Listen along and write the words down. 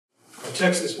Our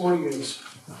text this morning is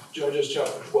Judges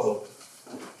chapter 12.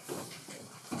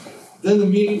 Then the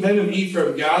men of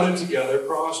Ephraim gathered together,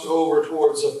 crossed over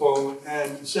towards the foe,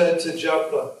 and said to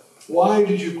Jephthah, "Why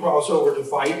did you cross over to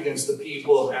fight against the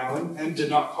people of Ammon, and did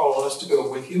not call us to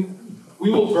go with you? We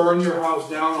will burn your house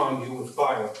down on you with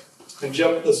fire." And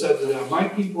Jephthah said to them, "My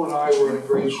people and I were in a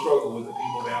great struggle with the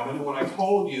people of Ammon, and when I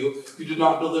called you, you did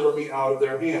not deliver me out of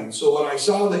their hands. So when I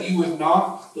saw that you would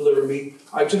not deliver me,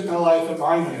 I took my life in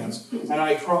my hands, and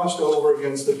I crossed over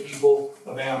against the people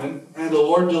of Ammon, and the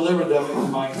Lord delivered them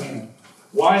into my hand.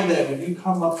 Why then have you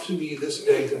come up to me this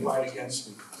day to fight against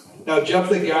me?" Now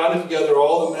Jephthah gathered together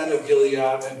all the men of Gilead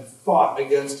and fought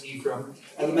against Ephraim.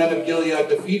 And the men of Gilead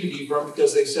defeated Ephraim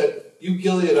because they said, "You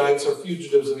Gileadites are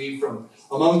fugitives of Ephraim,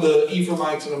 among the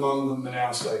Ephraimites and among the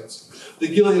Manassites." The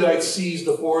Gileadites seized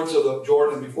the fords of the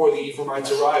Jordan before the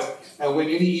Ephraimites arrived. And when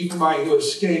any Ephraimite who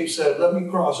escaped said, "Let me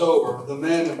cross over," the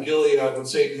men of Gilead would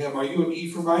say to him, "Are you an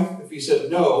Ephraimite?" If he said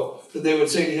no, then they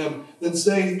would say to him, "Then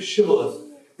say Shibboleth."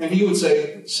 And he would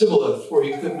say Sibboleth, for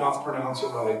he could not pronounce it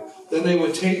right. Then they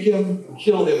would take him and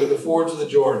kill him at the fords of the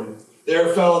Jordan.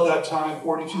 There fell at that time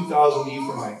 42,000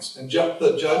 Ephraimites. And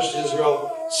Jephthah judged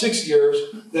Israel 6 years.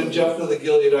 Then Jephthah the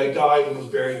Gileadite died and was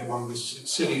buried among the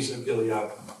cities of Gilead.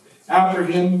 After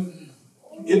him,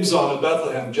 Ibzan of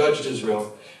Bethlehem judged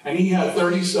Israel. And he had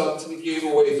 30 sons, and he gave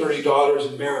away 30 daughters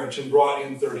in marriage and brought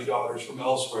in 30 daughters from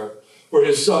elsewhere for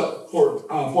his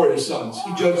sons.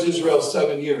 He judged Israel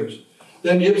 7 years.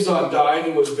 Then Ibzan died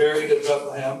and was buried at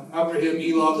Bethlehem. After him,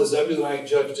 Elon the Zebulunite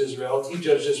judged Israel. He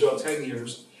judged Israel 10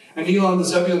 years. And Elon the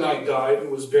Zebulunite died and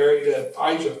was buried at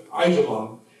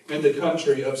Aijalon in the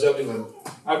country of Zebulun.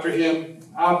 After him,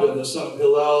 Abdon, the son of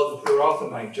Hillel the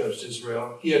Pirathonite, judged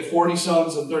Israel. He had 40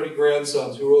 sons and 30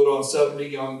 grandsons who rode on 70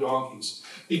 young donkeys.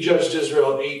 He judged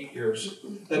Israel 8 years.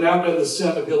 Then Abdon, the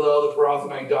son of Hillel the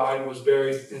Pirathonite, died and was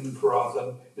buried in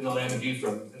Pirathon in the land of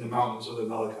Ephraim, in the mountains of the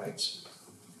Amalekites.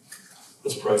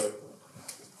 Let's pray.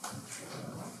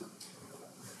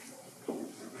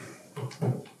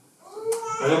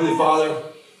 Our Heavenly Father,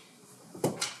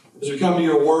 as we come to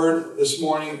your word this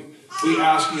morning, we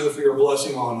ask you for your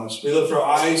blessing on us. We lift our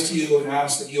eyes to you and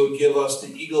ask that you would give us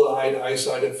the eagle-eyed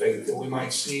eyesight of faith, that we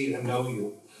might see and know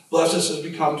you. Bless us as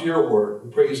we come to your word. We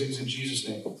praise things in Jesus'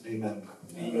 name. Amen.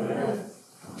 Amen.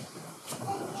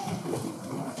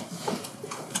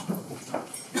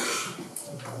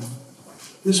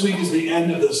 This week is the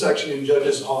end of the section in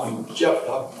Judges on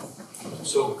Jephthah.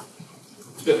 So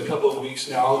it's been a couple of weeks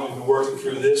now. We've been working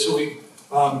through this. So we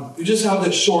just have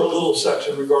this short little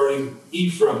section regarding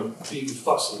Ephraim being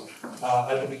fussy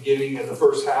at the beginning, at the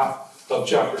first half of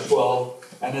chapter 12.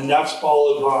 And then that's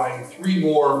followed by 3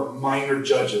 more minor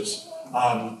judges.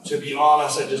 To be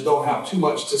honest, I just don't have too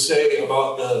much to say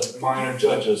about the minor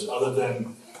judges other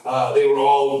than they were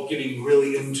all getting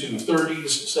really into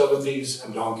 30s, 70s,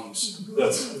 and donkeys.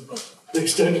 That's the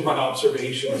extent of my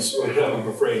observations with them, I'm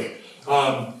afraid.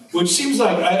 Which seems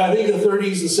like, I think the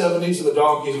 30s, the 70s, and the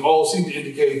donkeys all seem to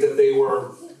indicate that they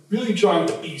were really trying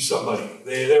to be somebody.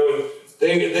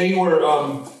 They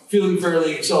were feeling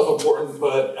fairly self-important,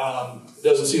 but it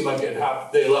doesn't seem like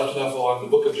they left enough along the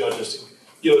book of Judges to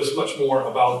give us much more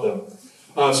about them.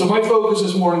 So my focus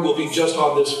this morning will be just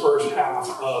on this first half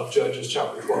of Judges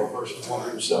chapter 12, verses 1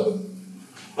 through 7.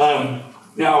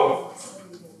 Now,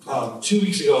 2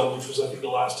 weeks ago, which was I think the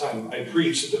last time I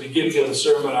preached, at the beginning of the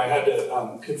sermon, I had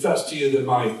to confess to you that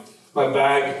my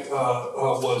bag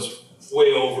was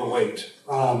way overweight.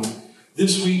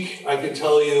 This week, I can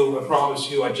tell you, I promise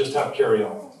you, I just have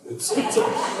carry-on. It's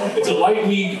a light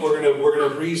week. We're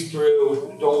gonna breeze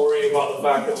through. Don't worry about the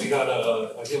fact that we got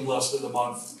a hymn less than a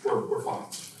month. We're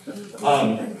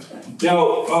fine.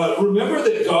 Now, remember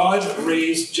that God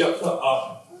raised Jephthah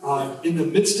up in the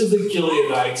midst of the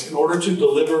Gileadites in order to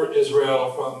deliver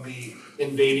Israel from the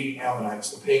invading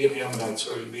Ammonites, the pagan Ammonites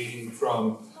who are invading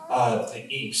from the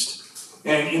east.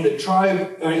 And in the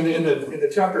tribe, in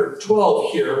the chapter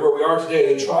 12 here, where we are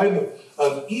today, the tribe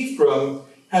of Ephraim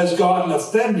has gotten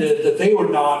offended that they were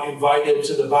not invited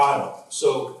to the battle.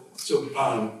 So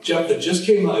Jephthah just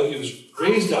came out. He was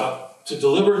raised up to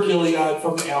deliver Gilead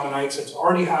from the Ammonites. It's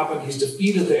already happened. He's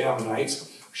defeated the Ammonites.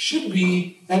 Should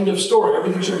be end of story.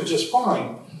 Everything should be just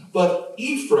fine. But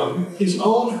Ephraim, his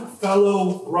own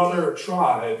fellow brother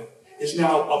tribe, is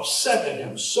now upset at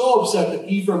him. So upset that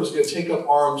Ephraim is going to take up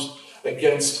arms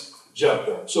against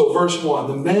Jephthah. So verse 1,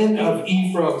 the men of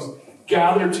Ephraim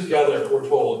gathered together, we're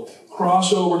told,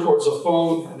 cross over towards the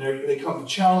foe, and they come to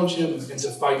challenge him and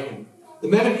to fight him. The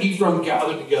men of Ephraim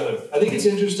gathered together. I think it's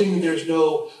interesting that there's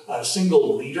no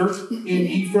single leader in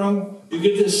Ephraim. You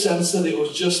get this sense that it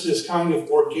was just this kind of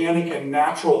organic and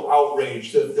natural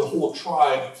outrage that the whole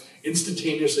tribe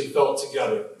instantaneously felt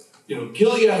together.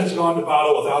 Gilead has gone to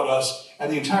battle without us,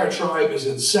 and the entire tribe is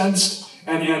incensed,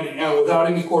 and without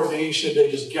any coordination, they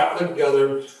just gather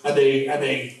together, and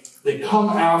they come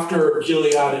after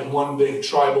Gilead in one big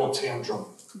tribal tantrum.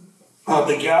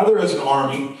 They gather as an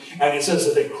army, and it says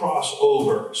that they cross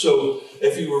over. So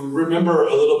if you remember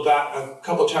a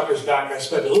couple chapters back, I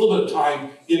spent a little bit of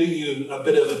time giving you a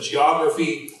bit of a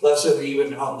geography lesson,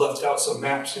 even left out some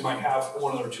maps. You might have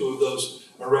one or two of those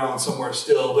around somewhere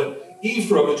still. But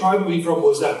Ephraim, the tribe of Ephraim,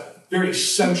 was that very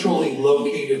centrally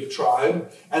located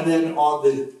tribe. And then on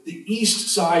the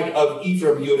east side of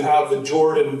Ephraim, you would have the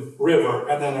Jordan River.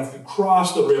 And then if you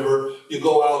cross the river, you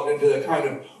go out into the kind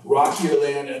of rockier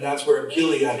land, and that's where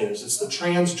Gilead is. It's the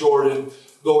Trans-Jordan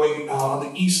going on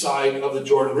the east side of the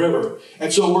Jordan River.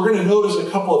 And so we're going to notice a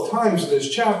couple of times in this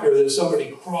chapter that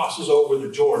somebody crosses over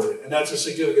the Jordan. And that's a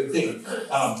significant thing.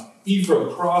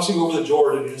 Ephraim crossing over the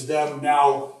Jordan is them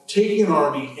now taking an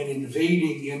army and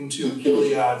invading into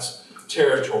Gilead's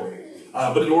territory.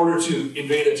 But in order to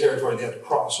invade that territory, they have to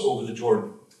cross over the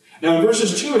Jordan. Now in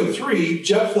verses 2 and 3,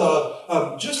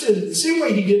 Jephthah, just in the same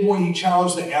way he did when he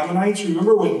challenged the Ammonites,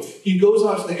 remember when he goes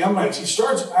out to the Ammonites, he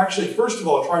starts actually, first of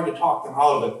all, trying to talk them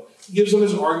out of it. He gives them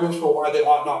his arguments for why they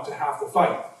ought not to have to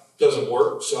fight. Doesn't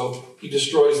work, so he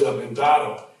destroys them in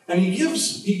battle. And he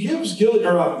gives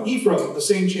Ephraim the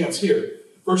same chance here.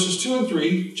 Verses 2 and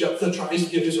 3, Jephthah tries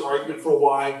to give his argument for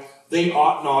why they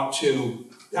ought not to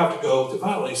have to go to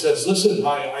battle. He says, listen,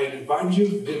 I invited you,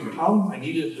 you didn't come, I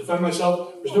needed to defend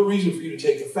myself. There's no reason for you to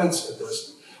take offense at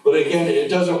this. But again, it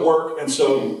doesn't work, and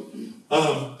so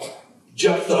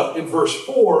Jephthah in verse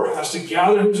 4 has to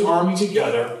gather his army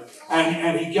together,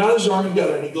 and he gathers his army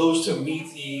together and he goes to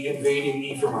meet the invading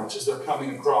Ephraimites as they're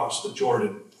coming across the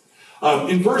Jordan.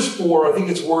 In verse 4, I think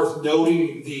it's worth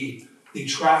noting the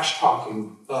trash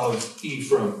talking of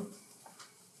Ephraim.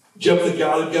 Jephthah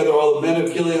gathered together all the men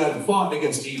of Gilead and fought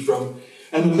against Ephraim.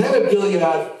 And the men of Gilead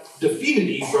defeated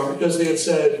Ephraim because they had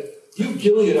said, you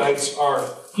Gileadites are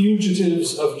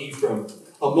fugitives of Ephraim,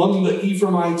 among the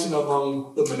Ephraimites and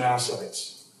among the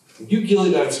Manassites. You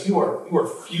Gileadites, you are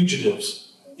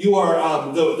fugitives. You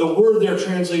are, the word there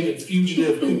translated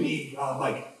fugitive could be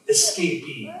like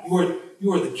escapee.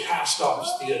 You are the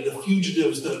cast-offs, the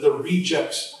fugitives, the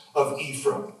rejects of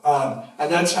Ephraim.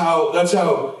 And that's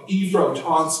how Ephraim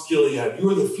taunts Gilead. You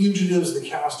are the fugitives, the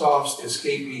cast-offs, the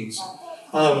escapees.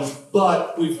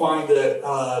 But we find that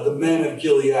the men of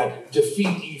Gilead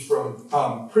defeat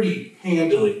Ephraim pretty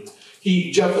handily.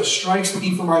 Jephthah strikes the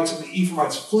Ephraimites, and the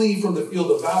Ephraimites flee from the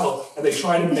field of battle, and they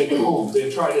try to make it home.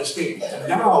 They try to escape. And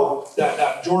now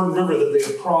that Jordan River that they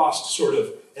have crossed sort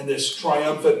of in this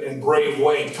triumphant and brave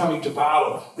way, coming to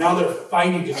battle, now they're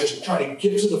fighting to just try to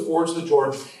get to the fords of the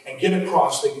Jordan and get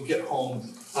across so they can get home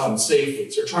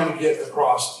safely. So they're trying to get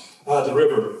across the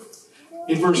river.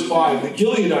 In verse 5, the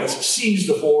Gileadites seized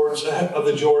the fords of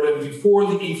the Jordan before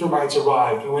the Ephraimites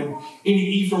arrived. And when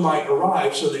any Ephraimite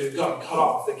arrives, so they've gotten cut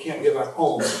off, they can't get back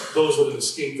home, those that have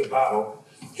escaped the battle.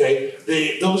 Okay,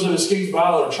 those that have escaped the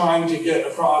battle are trying to get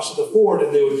across the ford,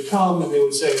 and they would come and they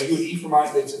would say, are you an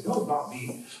Ephraimite? They'd say, no, not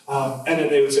me. And then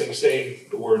they would say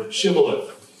the word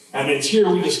Shibboleth. And it's here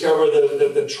we discover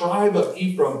that the tribe of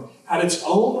Ephraim had its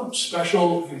own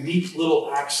special, unique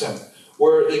little accent,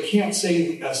 where they can't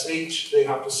say the SH, they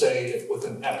have to say it with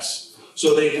an S.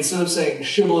 So they, instead of saying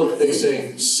Shibboleth, they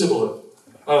say Sibboleth.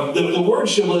 The word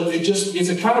Shibboleth, it's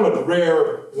a kind of a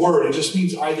rare word. It just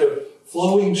means either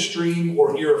flowing stream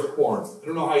or ear of corn. I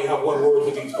don't know how you have one word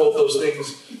that means both those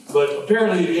things, but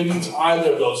apparently it means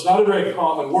either of those. Not a very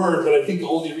common word, but I think the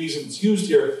only reason it's used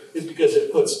here is because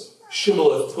it puts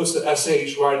Shibboleth, puts the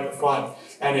SH right in the front,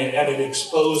 and it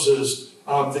exposes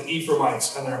the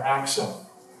Ephraimites and their accent.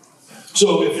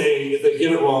 So if they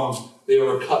get it wrong, they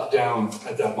are cut down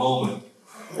at that moment.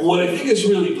 What I think is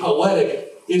really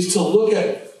poetic is to look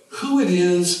at who it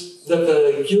is that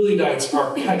the Gileadites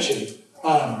are catching.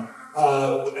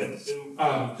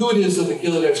 Who it is that the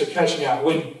Gileadites are catching at.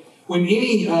 When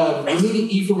any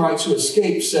Ephraimites who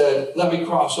escaped said, let me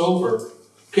cross over,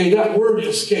 okay, that word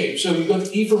escape. So you've got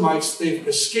the Ephraimites, they've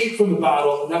escaped from the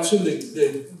battle, and that's who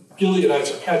the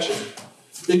Gileadites are catching.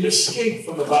 They've escaped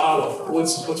from the battle.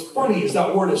 What's funny is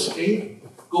that word escape.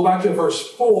 Go back to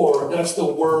verse 4. That's the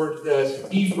word that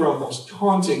Ephraim was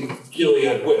taunting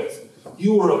Gilead with.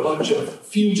 You were a bunch of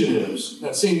fugitives.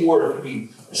 That same word could mean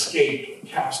escaped,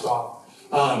 cast off.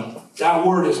 That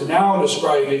word is now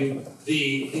describing the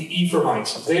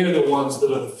Ephraimites. They're the ones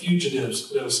that are the fugitives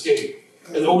that escaped.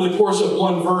 And over the course of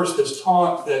one verse, this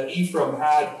taunt that Ephraim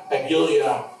had at Gilead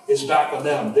is back on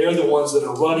them. They're the ones that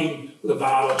are running the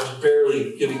battle, just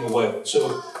barely getting away. So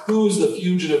who is the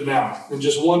fugitive now? In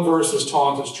just one verse, this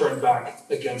taunt is turned back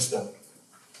against them.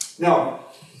 Now,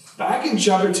 back in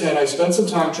chapter 10, I spent some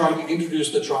time trying to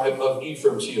introduce the tribe of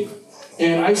Ephraim to you.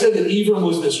 And I said that Ephraim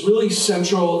was this really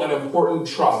central and important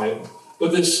tribe,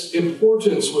 but this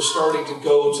importance was starting to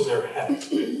go to their head.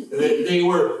 They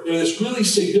were this really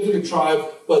significant tribe,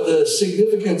 but the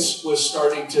significance was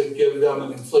starting to give them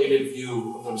an inflated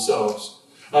view of themselves.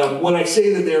 When I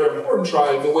say that they're an important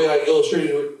tribe, the way I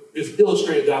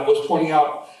illustrated that was pointing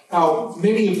out how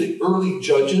many of the early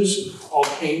judges all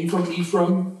came from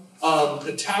Ephraim.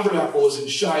 The tabernacle was in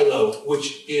Shiloh,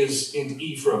 which is in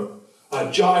Ephraim.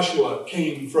 Joshua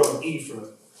came from Ephraim.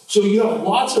 So you have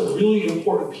lots of really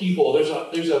important people. There's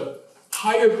a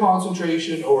higher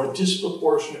concentration or a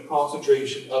disproportionate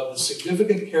concentration of the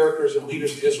significant characters and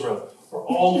leaders of Israel are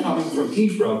all coming from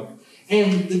Ephraim.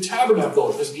 And the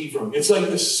tabernacle is Ephraim. It's like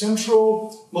the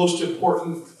central, most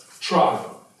important tribe.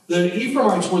 The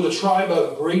Ephraimites were the tribe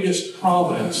of greatest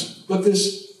prominence, but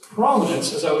this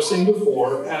prominence, as I was saying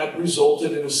before, had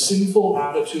resulted in a sinful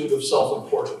attitude of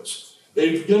self-importance.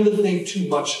 They'd begun to think too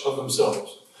much of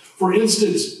themselves. For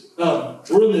instance,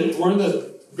 we're in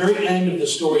the very end of the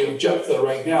story of Jephthah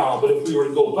right now, but if we were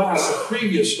to go back, the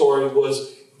previous story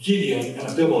was Gideon and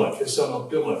Abimelech, his son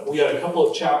Abimelech. We had a couple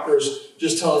of chapters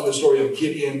just telling the story of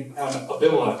Gideon and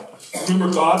Abimelech.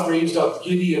 Remember, God raised up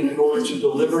Gideon in order to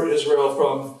deliver Israel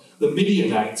from the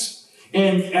Midianites.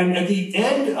 And at the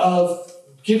end of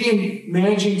Gideon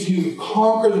managing to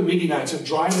conquer the Midianites and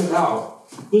drive them out,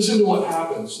 listen to what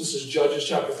happens. This is Judges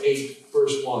chapter 8,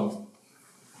 verse 1.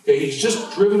 Okay, he's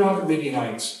just driven out the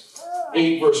Midianites.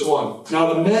 8, verse 1.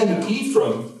 Now the men of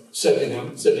Ephraim said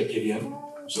to Gideon,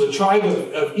 so the tribe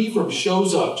of Ephraim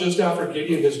shows up just after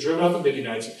Gideon has driven out the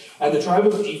Midianites, and the tribe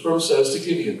of Ephraim says to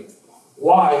Gideon,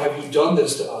 why have you done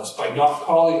this to us by not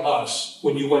calling us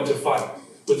when you went to fight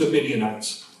with the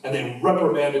Midianites? And they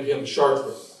reprimanded him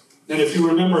sharply. And if you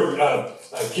remember,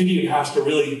 Gideon has to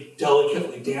really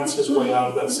delicately dance his way out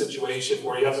of that situation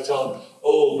where he has to tell him,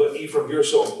 oh, but Ephraim, you're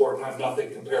so important, I'm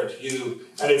nothing compared to you.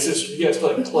 And it's just, he has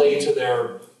to play to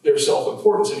their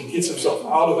self-importance, and he gets himself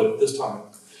out of it at this time.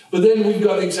 But then we've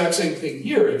got the exact same thing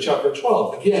here in chapter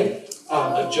 12. Again,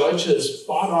 a judge has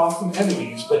fought off some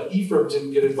enemies, but Ephraim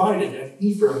didn't get invited, and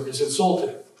Ephraim is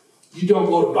insulted. You don't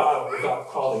go to battle without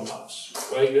calling us,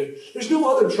 right? There's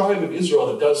no other tribe in Israel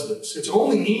that does this. It's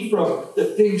only Ephraim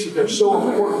that thinks that they're so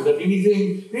important that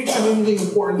anytime anything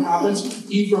important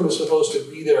happens, Ephraim is supposed to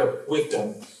be there with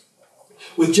them.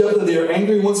 With Jephthah, they are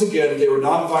angry once again that they were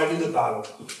not invited to the battle.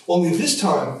 Only this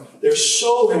time, they're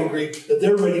so angry that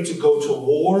they're ready to go to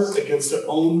war against their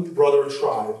own brother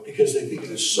tribe because they think it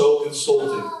is so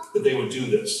insulting that they would do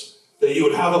this. That you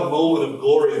would have a moment of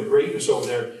glory and greatness over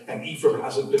there, and Ephraim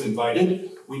hasn't been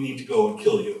invited. We need to go and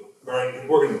kill you. All right?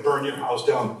 We're going to burn your house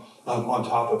down on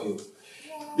top of you.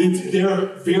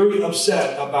 They're very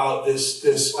upset about this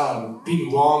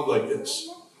being wronged like this.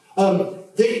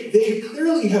 They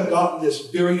clearly have gotten this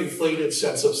very inflated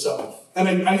sense of self.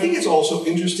 And I think it's also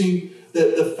interesting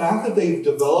that the fact that they've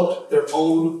developed their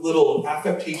own little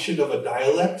affectation of a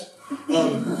dialect,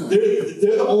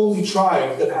 they're the only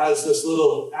tribe that has this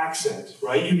little accent,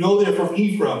 right? You know they're from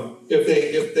Ephraim if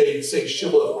they say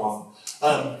Shibboleth wrong.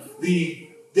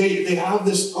 They have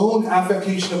this own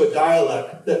affectation of a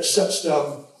dialect that sets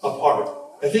them apart.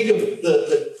 I think of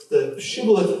the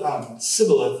Shibboleth,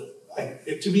 Sibboleth,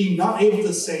 to be not able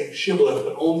to say Shibboleth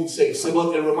but only say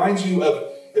Sibboleth. It reminds you of,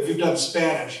 if you've done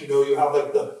Spanish, you have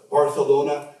like the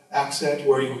Barcelona accent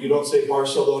where you don't say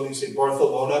Barcelona, you say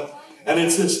Barcelona. And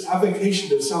it's this affectation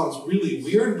that sounds really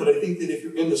weird, but I think that if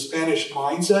you're in the Spanish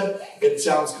mindset, it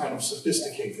sounds kind of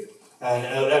sophisticated and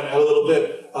a little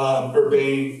bit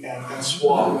urbane and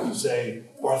suave to say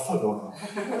Barcelona.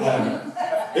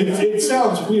 It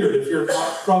sounds weird if you're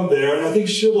not from there, and I think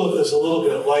Shibboleth is a little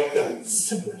bit like that.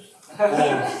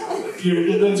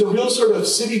 There's a real sort of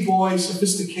city boy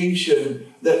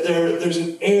sophistication that there's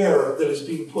an air that is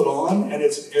being put on, and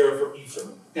it's an air for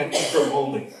Ephraim, and Ephraim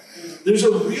only. There's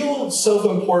a real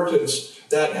self-importance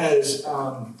that has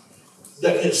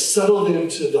settled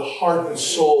into the heart and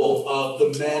soul of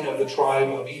the men of the tribe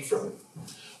of Ephraim.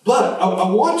 But I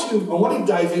want to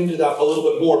dive into that a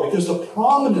little bit more, because the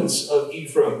prominence of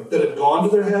Ephraim that had gone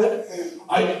to their head,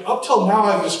 up till now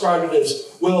I've described it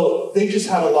as, well, they just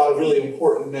had a lot of really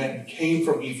important men who came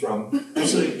from Ephraim, and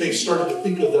so they started to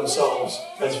think of themselves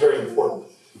as very important.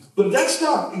 But that's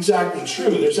not exactly true.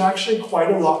 There's actually quite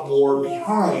a lot more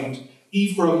behind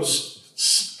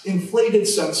Ephraim's inflated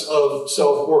sense of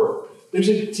self-worth. There's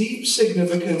a deep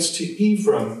significance to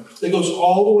Ephraim that goes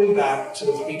all the way back to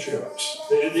the patriarchs.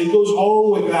 It goes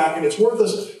all the way back, and it's worth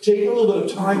us taking a little bit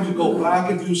of time to go back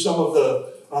and do some of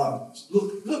the,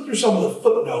 look through some of the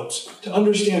footnotes to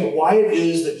understand why it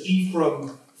is that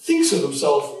Ephraim thinks of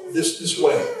himself this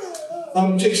way.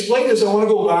 To explain this, I want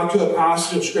to go back to a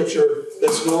passage of Scripture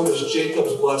that's known as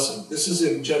Jacob's blessing. This is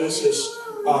in Genesis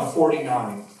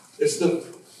 49. It's the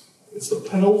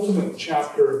penultimate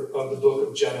chapter of the book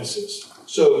of Genesis.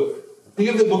 So think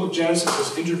of the book of Genesis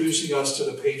as introducing us to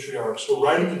the patriarchs. We're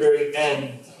right at the very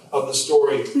end of the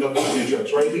story of the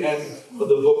patriarchs, right at the end of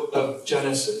the book of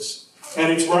Genesis.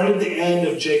 And it's right at the end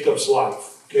of Jacob's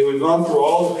life. Okay, we've gone through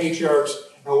all the patriarchs,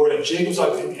 and we're at Jacob's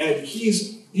life, and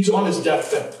he's on his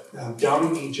deathbed down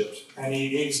in Egypt. And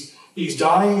he's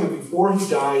dying, and before he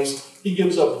dies, he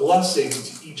gives a blessing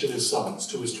to each of his sons,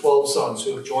 to his 12 sons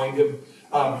who have joined him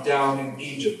down in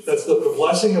Egypt. That's the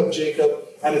blessing of Jacob,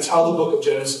 and it's how the book of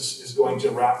Genesis is going to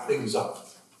wrap things up.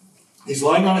 He's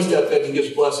lying on his deathbed, and he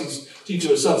gives blessings to each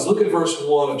of his sons. Look at verse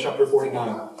 1 of chapter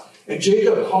 49. And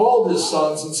Jacob called his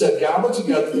sons and said, "Gather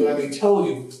together that I may tell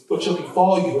you what shall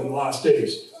befall you in the last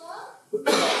days."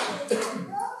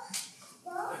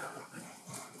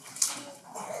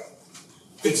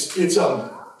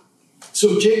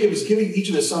 So Jacob is giving each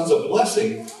of his sons a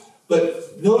blessing,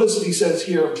 but notice that he says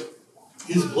here,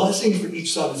 his blessing for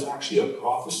each son is actually a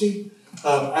prophecy.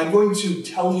 I'm going to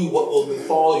tell you what will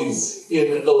befall you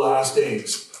in the last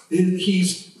days.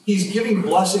 He's giving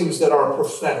blessings that are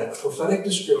prophetic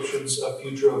descriptions of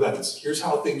future events. Here's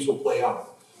how things will play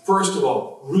out. First of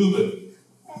all, Reuben,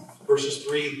 verses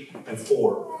 3 and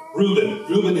 4.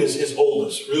 Reuben is his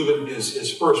oldest. Reuben is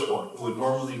his firstborn, who would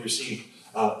normally receive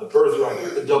the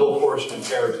birthright, the double portion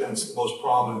inheritance, the most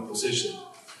prominent position.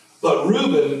 But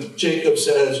Reuben, Jacob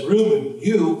says, "Reuben,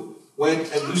 you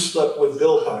went and you slept with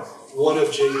Bilhah, one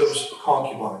of Jacob's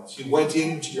concubines. You went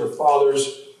into your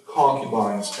father's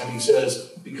concubines." And he says,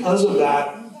 because of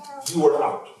that, you are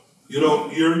out.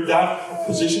 You're that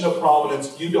position of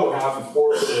prominence you don't have. You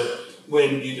forfeited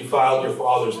when you defiled your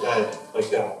father's bed like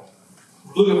that.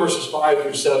 Look at verses 5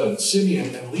 through 7.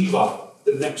 Simeon and Levi,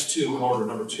 the next two in order,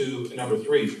 number 2 and number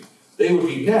 3. They would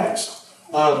be next.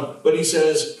 But he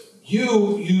says,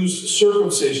 you used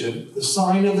circumcision, the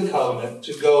sign of the covenant,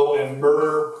 to go and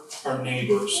murder our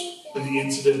neighbors in the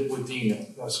incident with Dinah.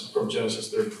 That's from Genesis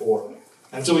 34.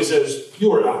 And so he says,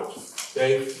 you are out.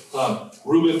 Okay?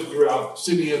 Reuben, you're out.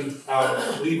 Simeon,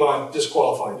 out. Levi,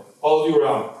 disqualified. All of you are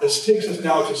out. This takes us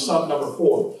now to son number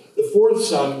 4. The fourth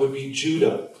son would be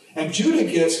Judah. And Judah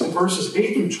gets, in verses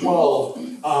 8 through 12,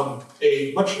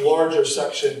 a much larger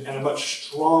section and a much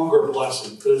stronger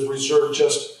blessing that is reserved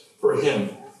just for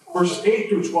him. Verses 8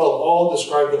 through 12 all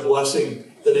describe the blessing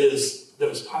that is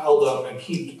piled up and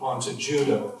heaped onto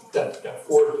Judah, that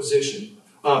fourth position.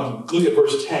 Look at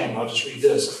verse 10. I'll just read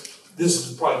this. This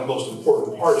is probably the most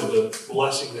important part of the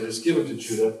blessing that is given to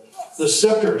Judah. The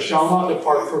scepter shall not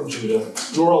depart from Judah,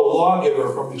 nor a lawgiver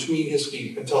from between his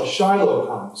feet, until Shiloh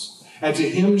comes, and to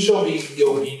him shall be the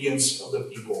obedience of the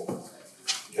people.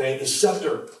 Okay, the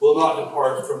scepter will not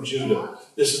depart from Judah.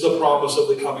 This is the promise of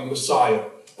the coming Messiah.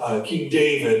 King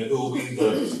David, who will be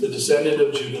the descendant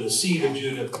of Judah, the seed of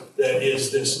Judah, that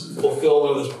is this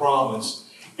fulfillment of this promise.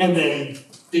 And then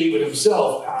David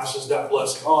himself passes that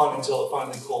blessing on until it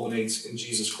finally culminates in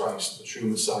Jesus Christ, the true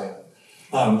Messiah,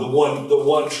 the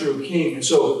one true King. And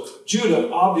so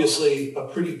Judah, obviously, a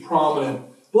pretty prominent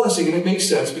blessing, and it makes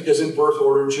sense because in birth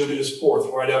order, Judah is fourth,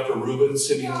 right after Reuben,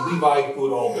 Simeon, and Levi, who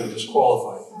had all been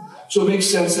disqualified. So it makes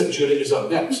sense that Judah is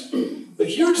up next. But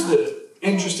here's the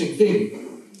interesting thing.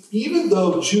 Even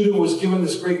though Judah was given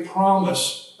this great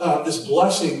promise, this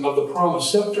blessing of the promised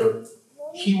scepter,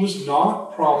 he was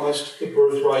not promised the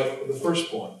birthright of the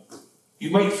firstborn. You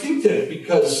might think that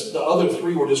because the other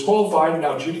three were disqualified, and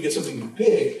now Judah gets something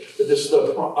big, that this is the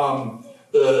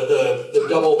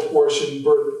double portion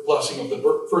birth blessing of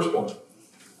the firstborn.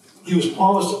 He was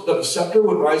promised that the scepter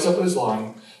would rise up in his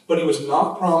line, but he was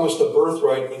not promised the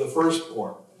birthright of the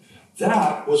firstborn.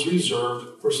 That was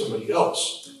reserved for somebody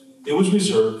else. It was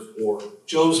reserved for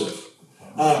Joseph.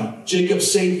 Jacob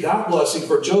saved that blessing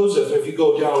for Joseph. If you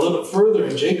go down a little bit further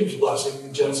in Jacob's blessing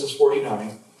in Genesis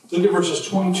 49, look at verses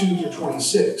 22 through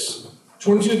 26.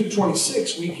 22 through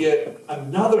 26, we get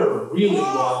another really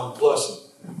long blessing.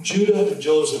 Judah and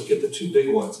Joseph get the two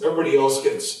big ones. Everybody else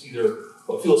gets either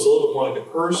what feels a little bit more like a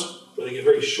curse, or they get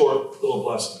very short little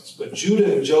blessings. But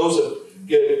Judah and Joseph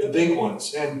get the big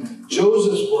ones. And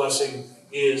Joseph's blessing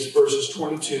is verses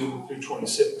 22 through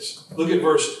 26. Look at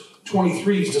verse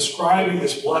 23. He's describing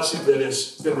this blessing that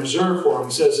has been reserved for him.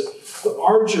 He says, the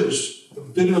archers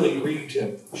bitterly grieved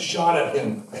him, shot at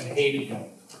him, and hated him.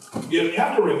 You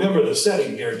have to remember the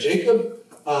setting here. Jacob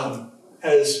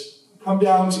has come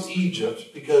down to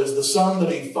Egypt because the son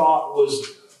that he thought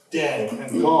was dead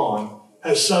and gone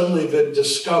has suddenly been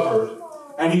discovered.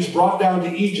 And he's brought down to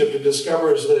Egypt and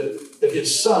discovers that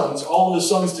his sons, all of his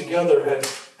sons together,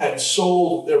 had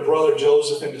sold their brother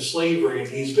Joseph into slavery, and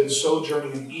he's been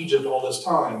sojourning in Egypt all this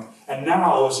time. And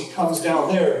now, as he comes down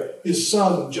there, his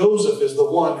son Joseph is the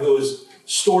one who has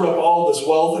stored up all this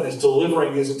wealth and is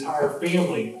delivering his entire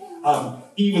family,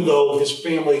 even though his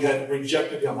family had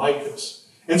rejected him like this.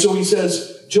 And so he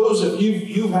says, Joseph,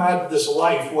 you've had this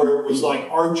life where it was like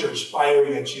archers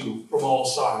firing at you from all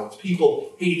sides,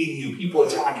 people hating you, people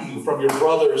attacking you, from your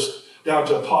brothers down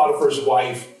to Potiphar's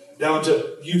wife, down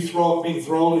to you being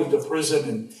thrown into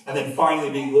prison and then finally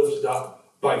being lifted up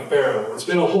by Pharaoh. It's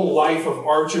been a whole life of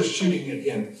archers shooting at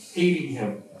him, hating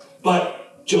him.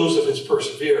 But Joseph has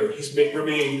persevered. He's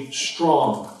remained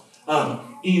strong.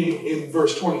 In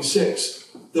verse 26,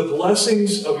 the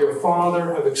blessings of your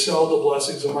father have excelled the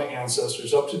blessings of my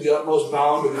ancestors up to the utmost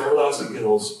bound of the everlasting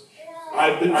hills.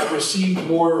 I've received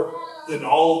more than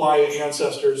all my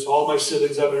ancestors, all my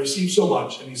siblings. I've received so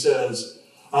much. And he says,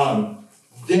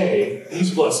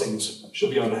 these blessings shall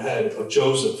be on the head of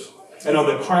Joseph and on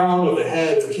the crown of the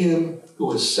head of him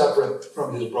who is separate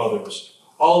from his brothers.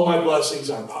 All of my blessings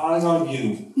I'm piling on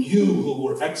you, you who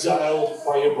were exiled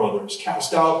by your brothers,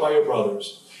 cast out by your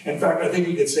brothers. In fact, I think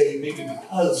we could say maybe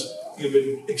because you've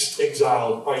been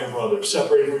exiled by your brothers,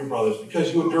 separated from your brothers,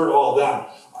 because you endured all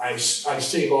that, I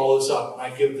save all this up and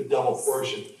I give the double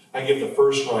portion. I give the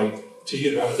first right to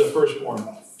you, the firstborn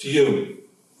to you.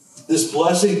 This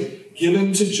blessing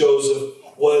given to Joseph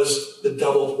was the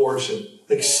double portion,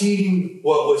 exceeding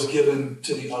what was given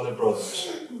to the other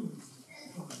brothers.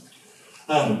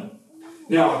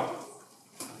 Now,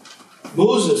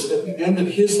 Moses, at the end of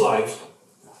his life,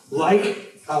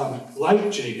 like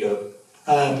Jacob,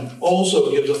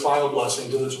 also gives a final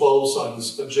blessing to the 12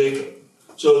 sons of Jacob.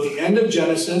 So at the end of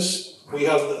Genesis, we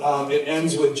have it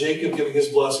ends with Jacob giving his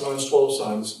blessing on his 12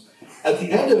 sons. At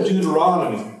the end of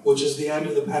Deuteronomy, which is the end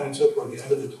of the Pentateuch, or the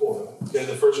end of the Torah, okay,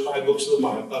 the first 5 books of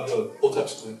the Old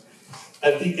Testament,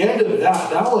 at the end of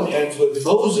that one ends with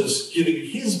Moses giving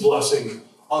his blessing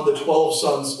on the 12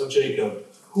 sons of Jacob,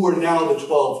 who are now the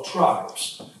 12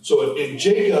 tribes. So in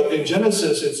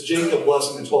Genesis, it's Jacob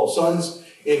blessing the 12 sons.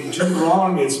 In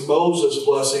Deuteronomy, it's Moses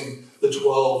blessing the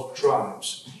 12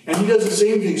 tribes. And he does the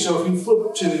same thing. So if you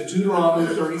flip to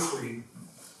Deuteronomy 33,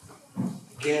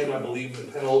 again, I believe the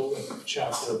penultimate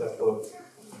chapter of that book,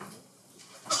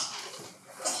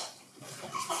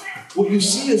 what you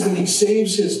see is that he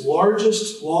saves his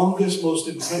largest, longest, most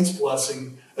intense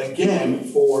blessing again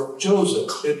for Joseph.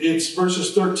 It's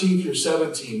verses 13 through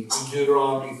 17 in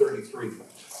Deuteronomy 33.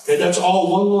 Okay, that's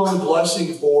all one long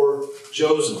blessing for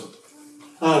Joseph.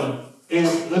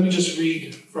 And let me just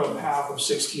read from half of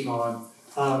 16 on.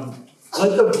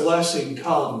 Let the blessing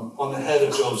come on the head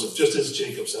of Joseph, just as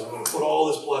Jacob said. I'm going to put all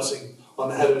this blessing on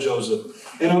the head of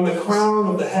Joseph. And on the crown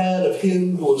of the head of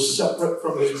him who was separate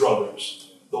from his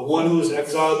brothers, the one who was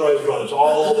exiled by his brothers,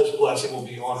 all this blessing will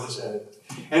be on his head.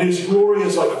 And his glory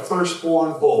is like a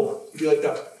firstborn bull. He'll be like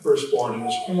that firstborn. And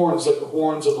his horns like the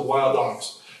horns of the wild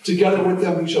ox. Together with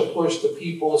them he shall push the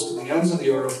peoples to the ends of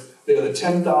the earth. They are the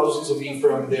 10,000s of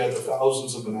Ephraim. They are the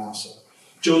thousands of Manasseh.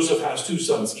 Joseph has 2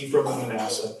 sons, Ephraim and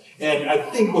Manasseh. And I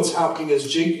think what's happening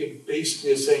is Jacob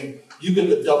basically is saying, you get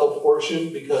the double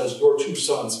portion because your 2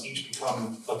 sons each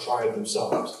become a tribe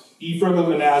themselves. Ephraim and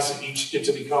Manasseh each get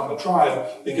to become a tribe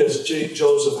because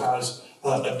Joseph has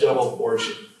a double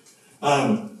portion.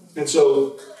 And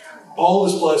so all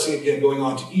this blessing again going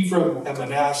on to Ephraim and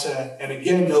Manasseh. And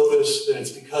again, notice that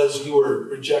it's because you were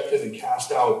rejected and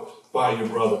cast out by your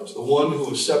brothers. The one who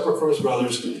was separate from his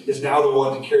brothers is now the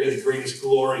one to carry the greatest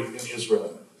glory in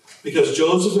Israel. Because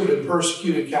Joseph had been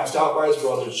persecuted and cast out by his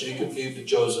brothers, Jacob gave to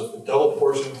Joseph the double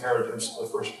portion inheritance of the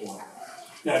firstborn.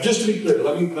 Now, just to be clear,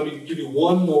 let me give you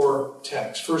one more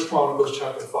text. 1 Chronicles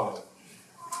chapter 5.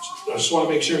 I just want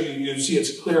to make sure you see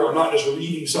it's clear. I'm not just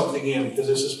reading something in because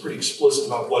this is pretty explicit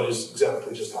about what is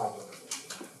exactly just happened.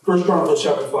 1 Chronicles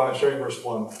chapter 5, starting verse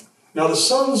 1. Now the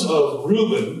sons of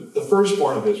Reuben, the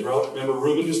firstborn of Israel, remember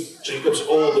Reuben is Jacob's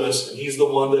oldest, and he's the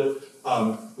one that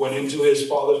went into his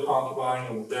father's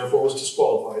concubine and therefore was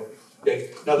disqualified.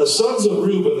 Okay. Now the sons of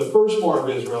Reuben, the firstborn of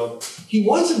Israel, he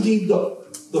was indeed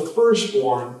the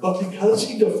firstborn, but because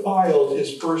he defiled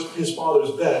his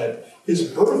father's bed, his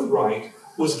birthright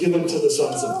was given to the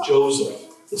sons of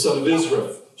Joseph, the son of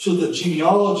Israel. So the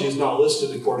genealogy is not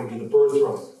listed according to the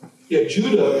birthright. Yet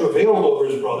Judah prevailed over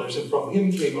his brothers, and from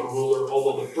him came a ruler,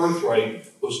 although the birthright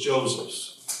was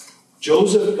Joseph's.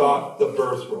 Joseph got the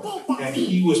birthright, and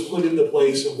he was put in the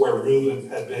place of where Reuben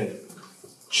had been.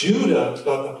 Judah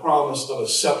got the promise of a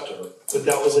scepter, but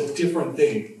that was a different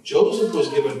thing. Joseph was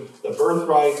given the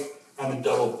birthright and the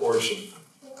double portion.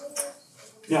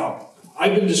 Now,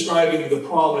 I've been describing the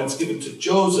prominence given to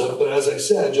Joseph, but as I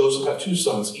said, Joseph had two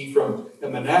sons, Ephraim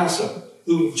and Manasseh,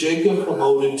 whom Jacob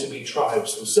promoted to be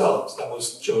tribes themselves. That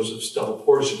was Joseph's double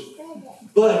portion.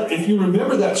 But if you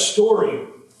remember that story,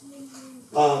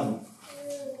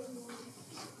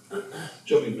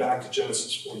 jumping back to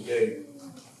Genesis 48.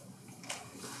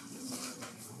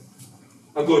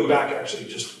 I'm going back actually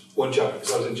just one chapter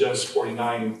because I was in Genesis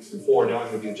 49 before. Now I'm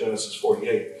going to be in Genesis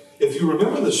 48. If you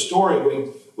remember the story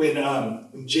when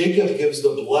Jacob gives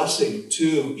the blessing to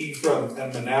Ephraim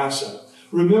and Manasseh,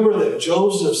 remember that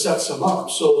Joseph sets them up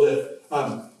so that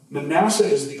Manasseh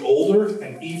is the older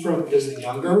and Ephraim is the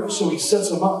younger. So he sets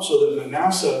them up so that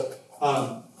Manasseh,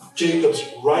 Jacob's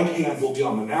right hand will be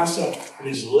on Manasseh and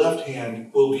his left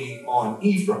hand will be on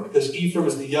Ephraim because Ephraim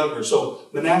is the younger. So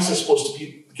Manasseh is supposed to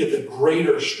get the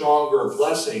greater, stronger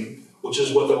blessing, which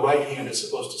is what the right hand is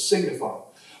supposed to signify.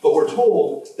 But we're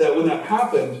told that when that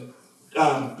happened,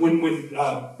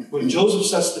 when Joseph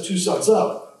sets the two sons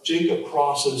up, Jacob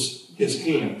crosses his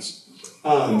hands.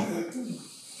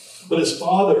 But his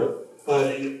father,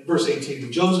 verse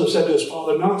 18, Joseph said to his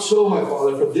father, "Not so, my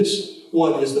father, for this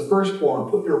one is the firstborn.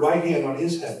 Put your right hand on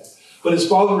his head." But his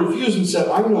father refused and said,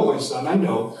 "I know, my son, I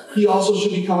know. He also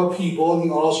should become a people, and he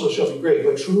also shall be great.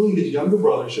 But truly his younger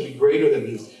brother shall be greater than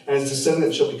he, and his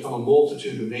descendants shall become a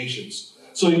multitude of nations."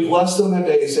 So he blessed them that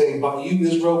day, saying, "By you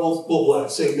Israel will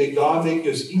bless," saying, "May God make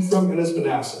you as Ephraim and as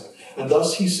Manasseh." And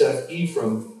thus he set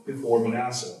Ephraim before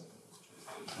Manasseh.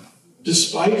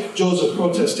 Despite Joseph's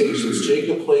protestations,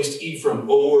 Jacob placed Ephraim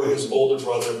over his older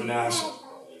brother Manasseh.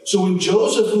 So when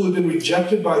Joseph, who had been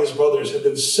rejected by his brothers, had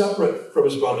been separate from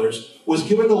his brothers, was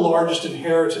given the largest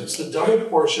inheritance, the double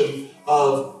portion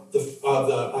of the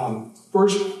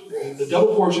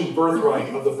double portion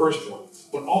birthright of the firstborn.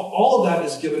 When all of that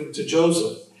is given to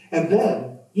Joseph. And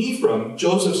then Ephraim,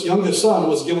 Joseph's youngest son,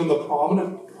 was given the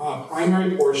prominent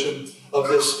primary portion of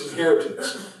this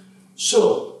inheritance.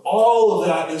 So all of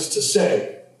that is to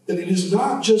say that it is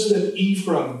not just that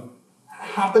Ephraim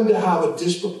happened to have a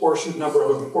disproportionate number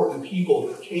of important people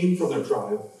that came from their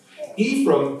tribe.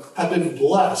 Ephraim had been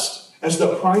blessed as the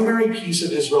primary piece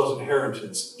of Israel's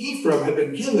inheritance. Ephraim had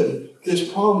been given this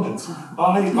prominence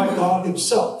by God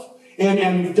himself.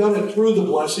 And done it through the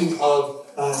blessing of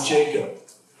Jacob.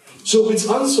 So it's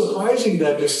unsurprising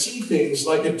then to see things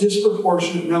like a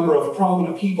disproportionate number of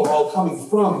prominent people all coming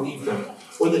from Ephraim,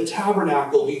 or the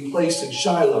tabernacle being placed in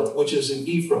Shiloh, which is in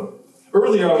Ephraim.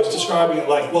 Earlier I was describing it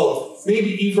like, well,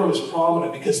 maybe Ephraim is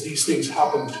prominent because these things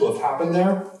happen to have happened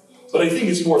there. But I think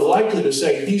it's more likely to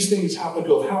say these things happen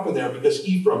to have happened there because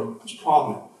Ephraim was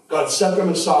prominent. God set them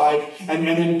aside, and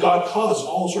then God caused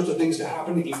all sorts of things to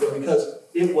happen to Ephraim because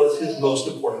it was his most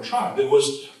important tribe. It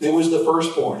was the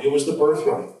firstborn. It was the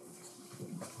birthright.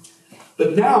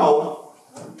 But now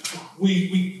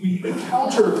we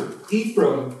encounter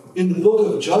Ephraim in the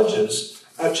book of Judges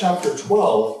at chapter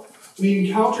 12. We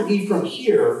encounter Ephraim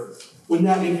here when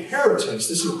that inheritance,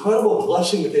 this incredible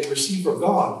blessing that they received from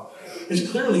God, has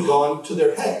clearly gone to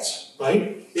their heads,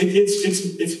 right?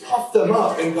 It's puffed them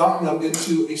up and gotten them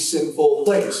into a sinful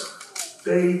place.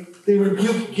 They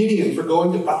rebuked Gideon for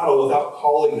going to battle without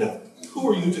calling them. Who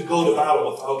are you to go to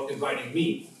battle without inviting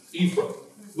me? Ephraim,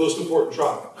 most important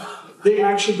tribe. They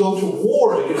actually go to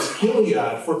war against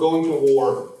Gilead for going to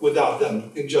war without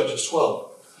them in Judges 12.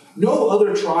 No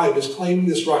other tribe is claiming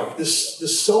this right. This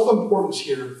self-importance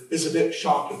here is a bit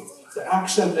shocking. The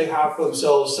accent they have for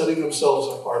themselves, setting themselves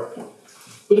apart.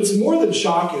 But it's more than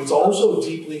shocking, it's also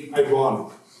deeply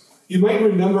ironic. You might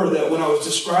remember that when I was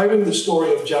describing the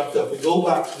story of Jephthah, if we go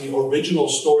back to the original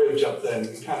story of Jephthah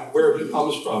and kind of where he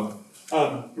comes from,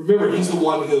 remember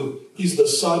he's the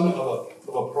son of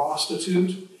a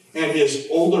prostitute, and his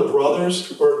older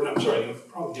brothers, probably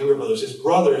younger brothers, his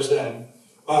brothers then,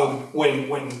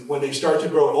 when they start to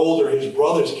grow older, his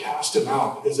brothers cast him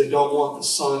out because they don't want the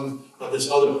son of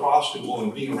this other prostitute woman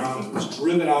being around him. He was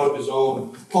driven out of his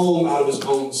own home, out of his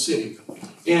own city.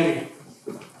 And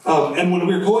when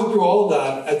we were going through all of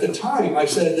that, at the time, I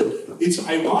said that it's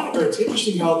ironic, or it's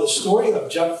interesting how the story of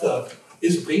Jephthah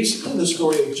is basically the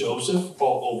story of Joseph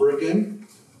all over again.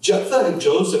 Jephthah and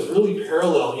Joseph really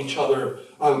parallel each other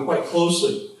quite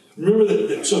closely. Remember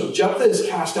that so Jephthah is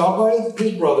cast out by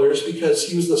his brothers because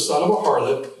he was the son of a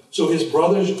harlot. So his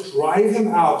brothers drive him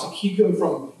out to keep him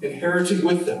from inheriting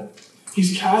with them.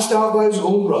 He's cast out by his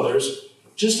own brothers,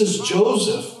 just as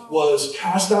Joseph was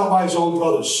cast out by his own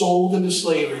brothers, sold into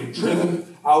slavery,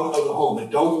 driven out of the home. They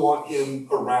don't want him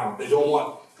around. They don't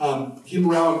want him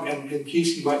around and in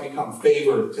case he might become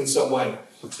favored in some way.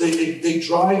 They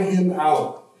drive him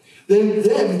out.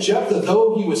 Then Jephthah,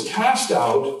 though he was cast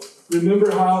out,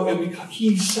 remember how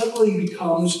he suddenly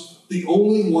becomes the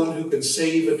only one who can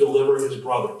save and deliver his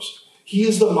brothers. He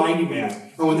is the mighty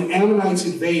man. And when the Ammonites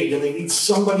invade and they need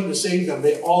somebody to save them,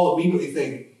 they all immediately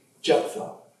think,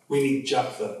 Jephthah. We need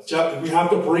Jephthah. We have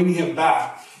to bring him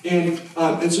back. And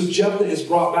so Jephthah is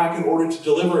brought back in order to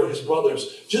deliver his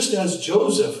brothers. Just as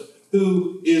Joseph,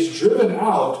 who is driven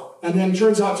out, and then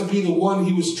turns out to be the one,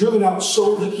 he was driven out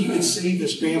so that he could save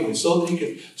his family, so that he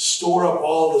could store up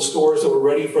all the stores that were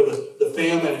ready for the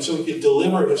famine, and so he could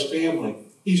deliver his family.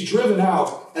 He's driven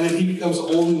out, and then he becomes the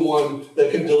only one that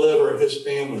can deliver his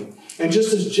family. And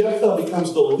just as Jephthah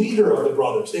becomes the leader of the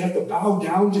brothers, they have to bow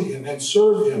down to him and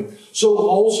serve him. So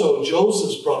also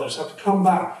Joseph's brothers have to come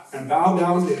back and bow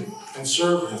down to him and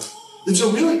serve him. It's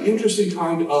a really interesting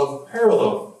kind of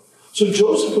parallel. So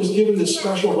Joseph was given this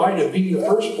special right of being the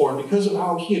firstborn because of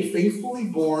how he had faithfully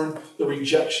borne the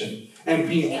rejection and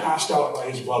being cast out by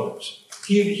his brothers.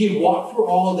 He had walked through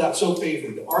all of that so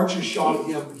faithfully. The archers shot at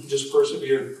him, but he just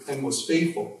persevered and was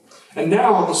faithful. And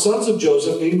now the sons of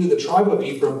Joseph, namely the tribe of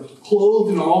Ephraim,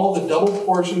 clothed in all the double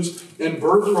portions and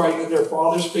birthright that their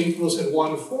father's faithfulness had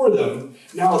won for them,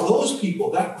 now those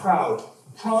people, that crowd,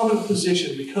 prominent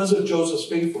position because of Joseph's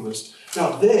faithfulness,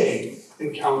 now they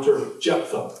encounter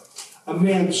Jephthah, a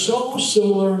man so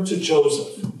similar to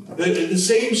Joseph. The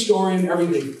same story and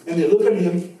everything. And they look at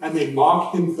him and they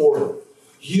mock him for it.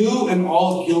 You and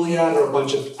all of Gilead are a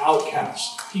bunch of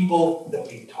outcasts, people that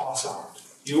we toss out.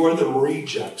 You are the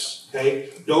rejects, okay?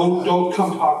 Don't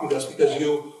come talking to us because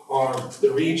you are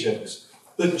the rejects.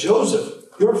 But Joseph,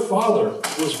 your father,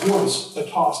 was once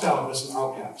tossed out as an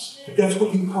outcast. That's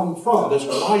what you come from. That's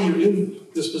why you're in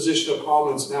this position of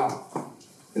prominence now.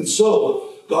 And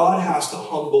so, God has to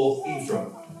humble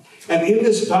Ephraim. And in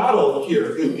this battle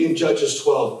here in Judges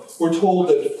 12, we're told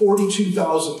that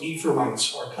 42,000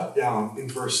 Ephraimites are cut down in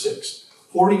verse 6.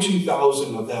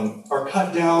 42,000 of them are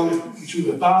cut down between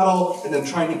the battle and then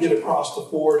trying to get across the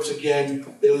fords again.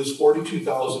 They lose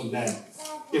 42,000 men.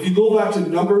 If you go back to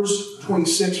Numbers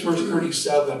 26, verse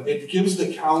 37, it gives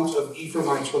the count of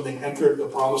Ephraimites when they entered the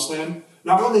promised land.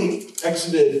 Not when they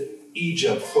exited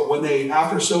Egypt, but when they,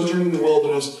 after sojourning in the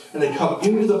wilderness, and they come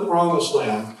into the promised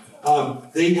land,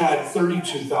 they had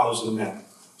 32,000 men.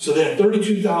 So they had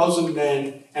 32,000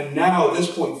 men, and now at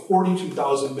this point,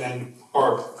 42,000 men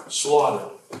are slaughtered.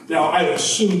 Now, I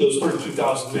assume those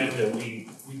 32,000 men that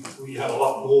we had a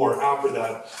lot more after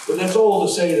that, but that's all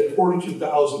to say that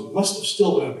 42,000 must have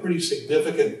still been a pretty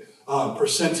significant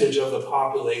percentage of the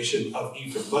population of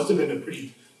Ephraim. Must have been a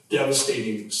pretty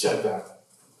devastating setback.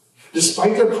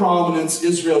 Despite their prominence,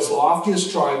 Israel's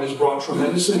loftiest tribe is brought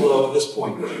tremendously low at this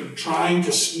point, trying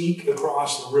to sneak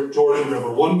across the Jordan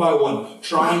River one by one,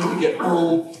 trying to get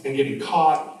home and getting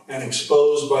caught and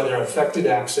exposed by their affected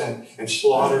accent and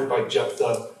slaughtered by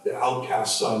Jephthah, the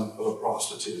outcast son of a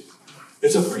prostitute.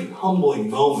 It's a pretty humbling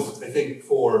moment, I think,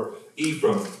 for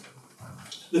Ephraim.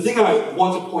 The thing I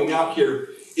want to point out here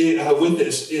with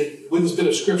this bit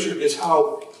of scripture is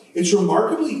how it's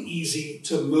remarkably easy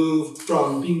to move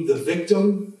from being the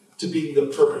victim to being the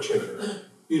perpetrator.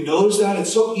 You notice that?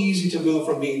 It's so easy to move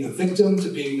from being the victim to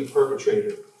being the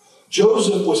perpetrator.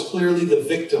 Joseph was clearly the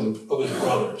victim of his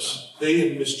brothers. They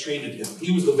had mistreated him.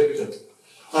 He was the victim.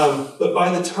 But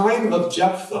by the time of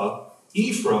Jephthah,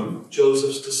 Ephraim,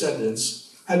 Joseph's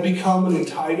descendants, had become an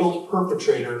entitled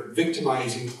perpetrator,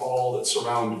 victimizing all that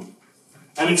surrounded him.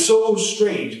 And it's so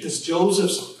strange because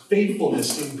Joseph's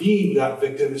faithfulness in being that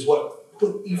victim is what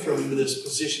put Ephraim into this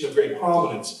position of great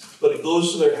prominence. But it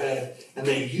goes to their head, and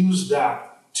they use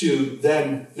that to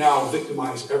then now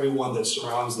victimize everyone that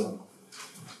surrounds them.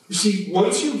 You see,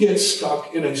 once you get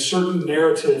stuck in a certain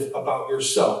narrative about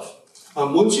yourself,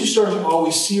 once you start to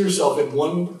always see yourself in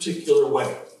one particular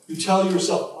way, you tell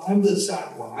yourself, I'm the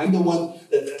sad one. I'm the one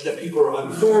that people are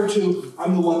unfair to.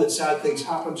 I'm the one that sad things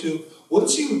happen to.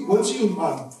 Once you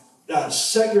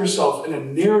set yourself in a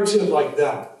narrative like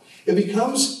that, it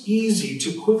becomes easy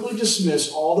to quickly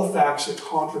dismiss all the facts that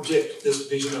contradict this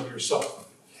vision of yourself.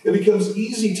 It becomes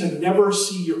easy to never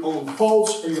see your own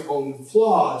faults or your own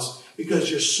flaws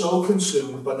because you're so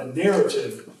consumed by the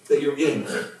narrative that you're in.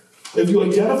 If you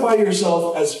identify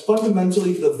yourself as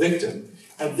fundamentally the victim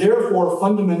and therefore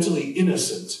fundamentally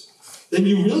innocent, then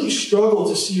you really struggle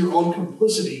to see your own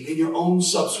complicity in your own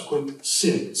subsequent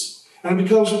sins. And it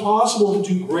becomes possible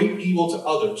to do great evil to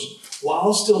others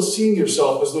while still seeing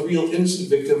yourself as the real innocent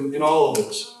victim in all of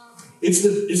this. It's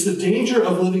the danger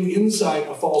of living inside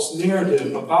a false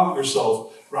narrative about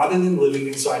yourself rather than living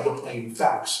inside the plain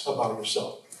facts about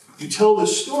yourself. You tell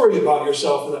this story about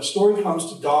yourself, and that story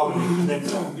comes to dominate, and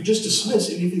then you just dismiss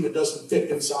anything that doesn't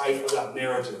fit inside of that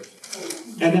narrative.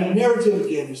 And that narrative,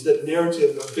 again, is that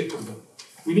narrative of victimhood.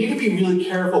 We need to be really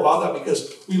careful about that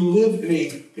because we live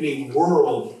in a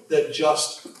world that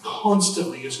just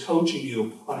constantly is coaching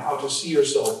you on how to see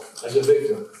yourself as a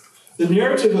victim. The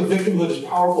narrative of victimhood is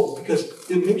powerful because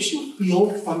it makes you feel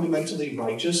fundamentally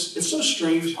righteous. It's so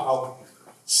strange how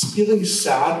feeling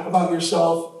sad about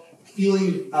yourself,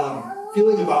 feeling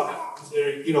about,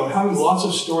 having lots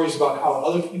of stories about how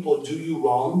other people do you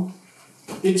wrong.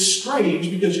 It's strange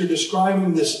because you're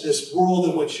describing this world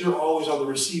in which you're always on the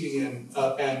receiving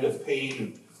end of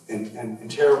pain and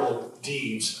terrible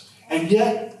deeds. And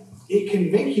yet, it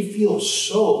can make you feel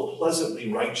so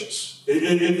pleasantly righteous.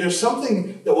 There's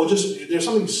something there's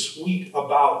something sweet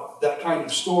about that kind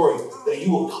of story that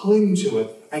you will cling to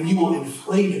it and you will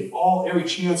inflate it every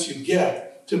chance you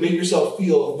get to make yourself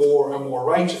feel more and more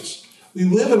righteous. We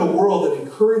live in a world that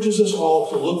encourages us all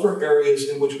to look for areas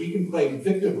in which we can claim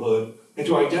victimhood and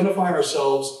to identify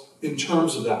ourselves in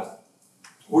terms of that.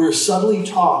 We're subtly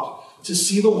taught to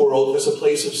see the world as a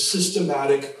place of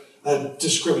systematic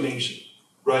discrimination,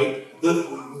 right?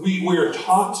 We're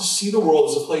taught to see the world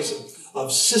as a place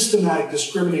of systematic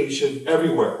discrimination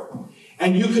everywhere.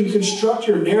 And you can construct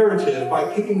your narrative by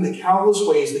picking the countless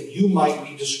ways that you might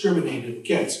be discriminated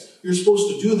against. You're supposed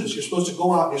to do this. You're supposed to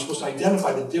go out and you're supposed to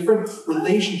identify the different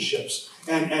relationships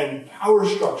and power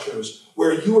structures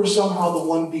where you are somehow the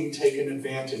one being taken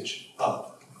advantage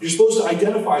of. You're supposed to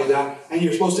identify that and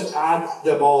you're supposed to add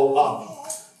them all up.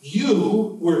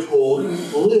 You, we're told,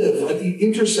 live at the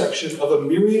intersection of a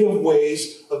myriad of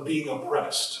ways of being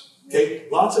oppressed. Okay?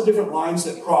 Lots of different lines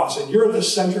that cross, and you're at the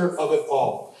center of it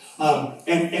all.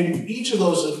 And each of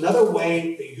those is another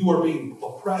way that you are being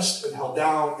oppressed and held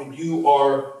down, and you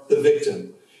are the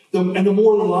victim. And the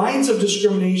more lines of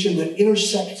discrimination that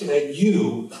intersect at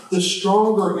you, the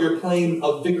stronger your claim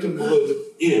of victimhood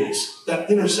is. That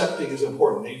intersecting is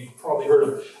important. You've probably heard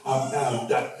of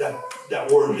that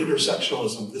word,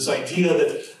 intersectionalism. This idea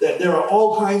that there are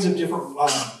all kinds of different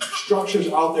structures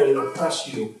out there that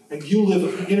oppress you, and you live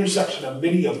at the intersection of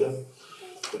many of them.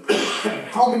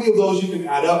 How many of those you can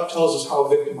add up tells us how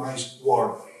victimized you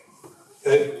are.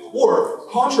 Okay? Or,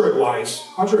 contrary-wise,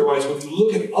 when you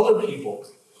look at other people,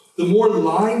 the more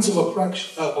lines of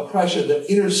oppression that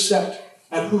intersect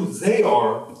at who they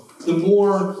are, the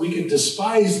more we can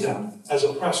despise them as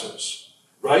oppressors,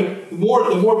 right? The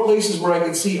more places where I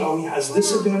can see, he has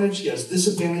this advantage, he has this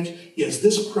advantage, he has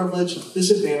this privilege, this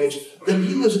advantage, then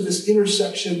he lives at this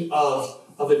intersection of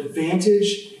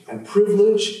advantage and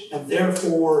privilege, and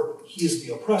therefore he is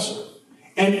the oppressor.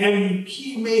 And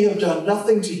he may have done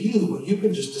nothing to you, but you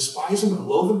can just despise him and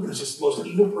loathe him because he's the most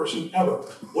evil person ever.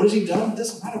 What has he done? It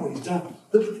doesn't matter what he's done.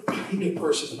 Look at the kind of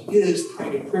person he is, the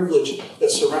kind of privilege that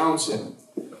surrounds him.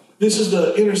 This is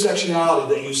the intersectionality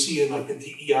that you see in like the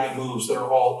DEI moves that are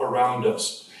all around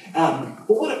us. But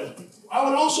what I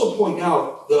would also point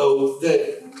out, though,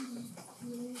 that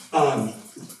I'm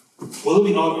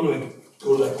going to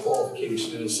go to that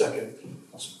qualification in a second.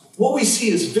 What we see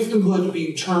is victimhood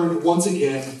being turned once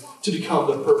again to become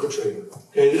the perpetrator.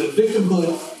 Okay, the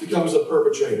victimhood becomes the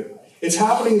perpetrator. It's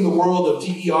happening in the world of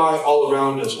DEI all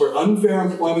around us, where unfair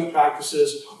employment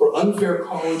practices or unfair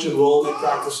college enrollment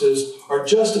practices are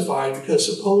justified because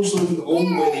supposedly the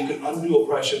only way that you can undo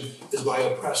oppression is by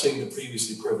oppressing the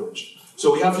previously privileged.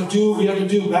 So we have to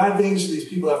do bad things to these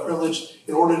people that are privileged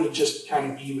in order to just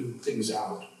kind of even things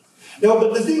out. Now,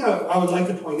 but the thing I would like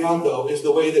to point out, though, is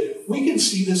the way that we can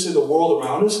see this in the world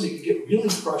around us, and it can get really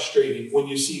frustrating when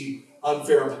you see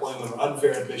unfair employment or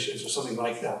unfair admissions or something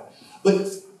like that. But,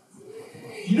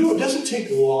 it doesn't take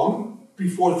long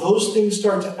before those things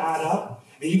start to add up,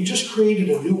 and you've just created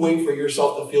a new way for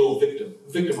yourself to feel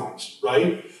victimized,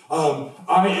 right?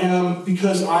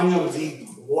 Because I am the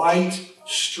white,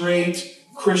 straight,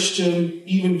 Christian,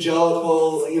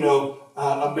 evangelical,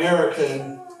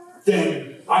 American, then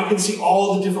I can see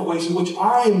all the different ways in which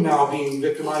I am now being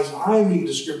victimized, I'm being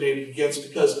discriminated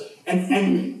against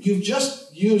and you've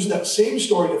just used that same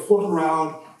story to flip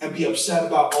around and be upset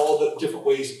about all the different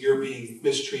ways that you're being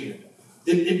mistreated.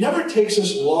 It never takes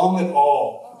us long at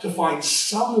all to find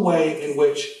some way in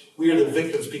which we are the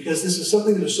victims, because this is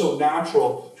something that is so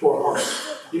natural to our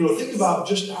hearts. Think about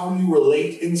just how you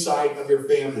relate inside of your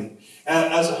family.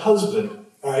 As a husband,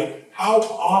 all right, how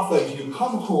often do you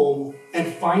come home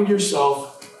and find yourself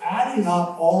adding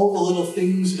up all the little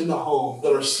things in the home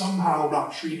that are somehow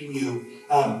not treating you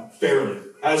fairly,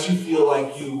 as you feel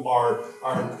like you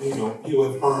you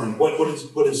have earned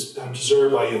what is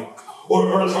deserved by you.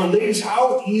 Or ladies,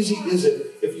 how easy is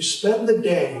it if you spend the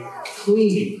day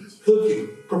cleaning, cooking,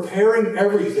 preparing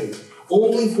everything,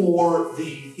 only for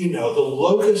the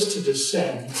locust to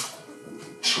descend,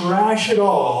 trash it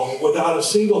all without a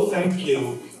single thank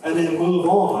you, and then move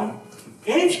on?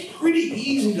 And it's pretty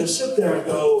easy to sit there and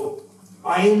go,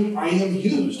 I am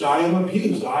used, I am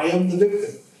abused, I am the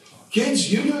victim.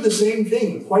 Kids, you do the same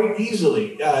thing quite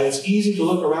easily. It's easy to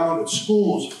look around at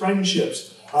schools,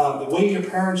 friendships, the way your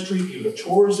parents treat you, the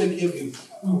chores they give you.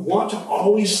 We want to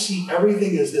always see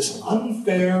everything as this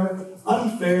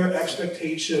unfair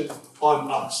expectation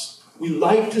on us. We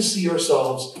like to see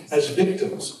ourselves as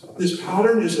victims. This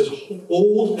pattern is as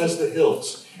old as the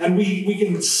hills. And we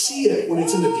can see it when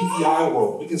it's in the DEI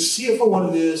world. We can see it for what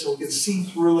it is, and we can see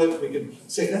through it. We can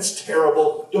say, that's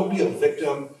terrible, don't be a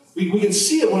victim. We can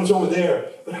see it when it's over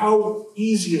there. But how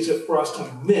easy is it for us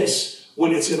to miss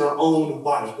when it's in our own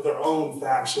lives, with our own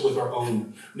facts, or with our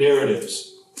own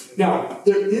narratives? Now,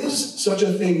 there is such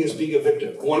a thing as being a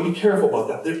victim. I want to be careful about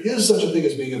that. There is such a thing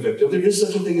as being a victim. There is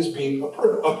such a thing as being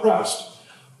oppressed.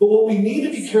 But what we need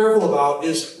to be careful about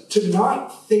is to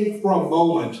not think for a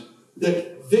moment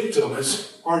that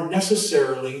victims are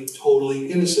necessarily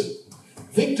totally innocent.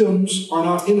 Victims are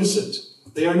not innocent.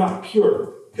 They are not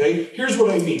pure. Okay? Here's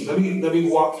what I mean. Let me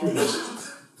walk through this.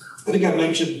 I think I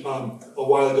mentioned a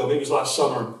while ago, maybe it was last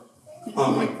summer,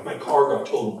 my car got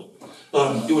totaled.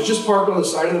 It was just parked on the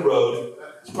side of the road.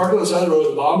 It's parked on the side of the road at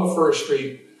the bottom of First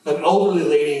Street. An elderly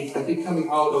lady, I think coming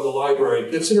out of the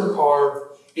library, gets in her car,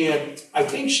 and I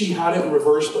think she had it in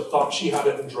reverse, but thought she had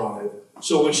it in drive.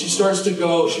 So when she starts to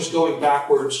go, she's going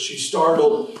backwards. She's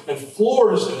startled and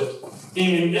floors it,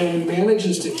 and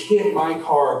manages to hit my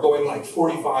car going like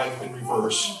 45 in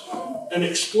reverse. An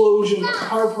explosion of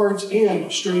car parts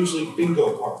and, strangely,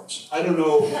 bingo cards. I don't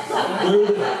know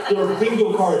there are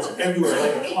bingo cards everywhere,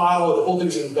 like a cloud. The whole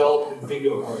thing's enveloped in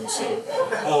bingo cards.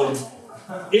 So,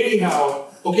 anyhow,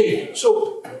 okay,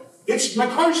 so my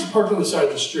car's just parked on the side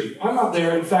of the street. I'm not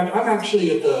there. In fact, I'm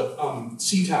actually at the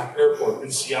SeaTac airport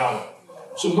in Seattle.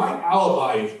 So my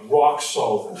alibi is rock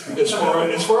solid as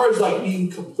far as like being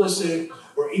complicit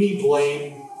or any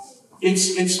blame.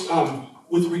 It's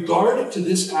with regard to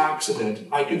this accident,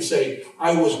 I can say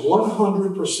I was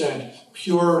 100%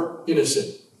 pure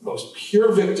innocent. I was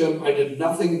pure victim. I did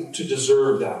nothing to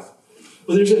deserve that.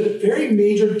 But there's a very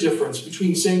major difference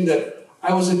between saying that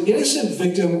I was an innocent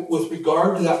victim with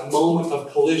regard to that moment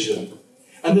of collision,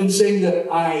 and then saying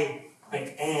that I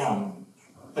am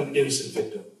an innocent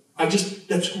victim.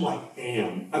 That's who I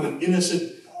am. I'm an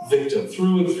innocent victim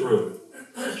through and through.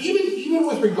 Even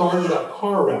with regard to that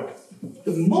car wreck,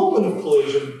 the moment of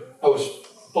collision, I was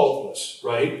faultless,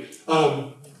 right?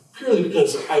 Purely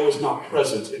because I was not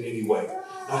present in any way.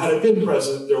 Now, had I been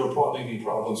present, there would probably be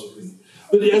problems with me.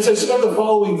 But as I spent the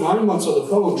following 9 months on the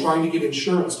phone trying to get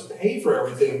insurance to pay for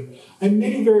everything, I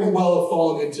may very well have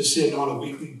fallen into sin on a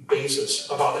weekly basis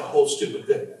about that whole stupid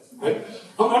thing, right?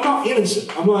 I'm not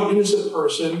innocent. I'm not an innocent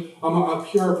person. I'm a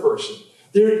pure person.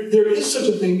 There is such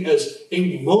a thing as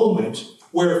a moment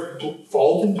where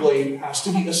fault and blame has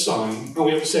to be assigned, and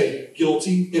we have to say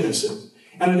guilty, innocent.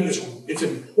 And I think it's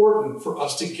important for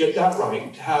us to get that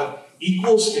right, to have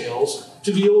equal scales,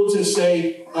 to be able to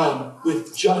say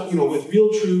with real,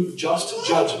 true, just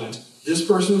judgment, this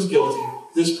person is guilty,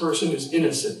 this person is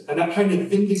innocent. And that kind of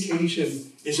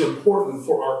vindication is important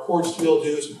for our courts to be able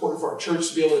to do. It's important for our church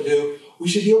to be able to do. We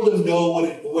should be able to know what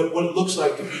it looks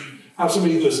like to have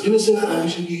somebody who is innocent, and we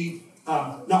should be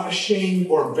not ashamed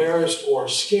or embarrassed or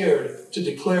scared to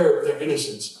declare their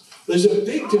innocence. There's a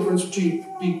big difference between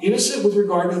being innocent with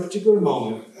regard to a particular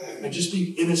moment and just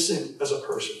being innocent as a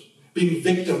person, being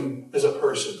victim as a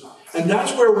person. And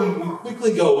that's where we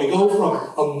quickly go. We go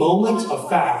from a moment of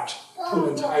fact to an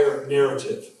entire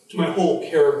narrative, to my whole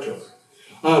character.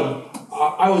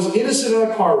 I was innocent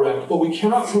in a car wreck, but we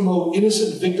cannot promote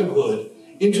innocent victimhood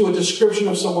into a description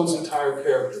of someone's entire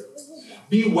character.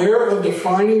 Beware of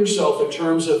defining yourself in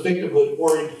terms of victimhood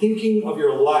or in thinking of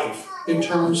your life in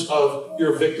terms of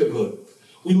your victimhood.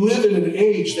 We live in an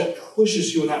age that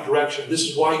pushes you in that direction. This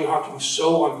is why you have to be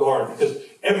so on guard, because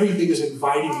everything is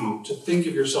inviting you to think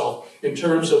of yourself in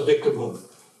terms of victimhood.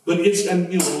 But it's an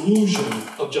illusion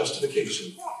of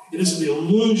justification. It is an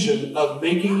illusion of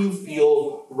making you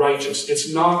feel righteous.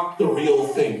 It's not the real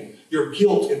thing. Your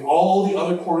guilt and all the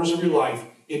other corners of your life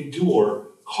endure.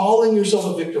 Calling yourself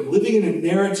a victim, living in a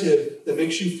narrative that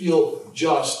makes you feel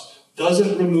just,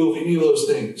 doesn't remove any of those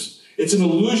things. It's an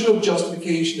illusion of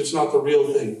justification. It's not the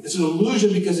real thing. It's an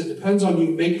illusion because it depends on you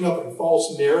making up a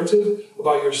false narrative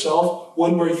about yourself,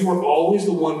 one where you are always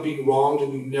the one being wronged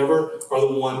and you never are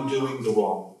the one doing the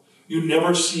wrong. You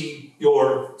never see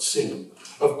your sin.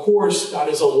 Of course, that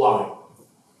is a lie.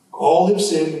 All have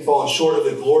sinned and fallen short of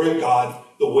the glory of God.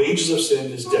 The wages of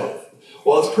sin is death.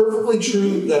 While it's perfectly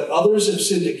true that others have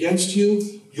sinned against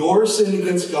you, your sin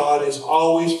against God is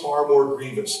always far more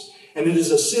grievous. And it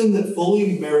is a sin that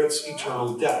fully merits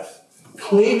eternal death.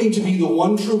 Claiming to be the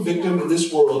one true victim in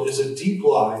this world is a deep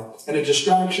lie and a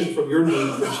distraction from your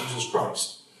need for Jesus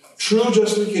Christ. True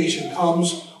justification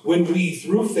comes when we,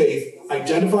 through faith,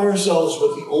 identify ourselves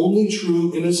with the only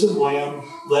true innocent lamb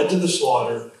led to the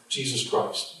slaughter, Jesus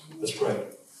Christ. Let's pray.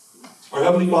 Our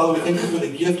Heavenly Father, we thank you for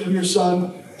the gift of your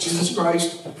Son, Jesus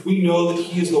Christ. We know that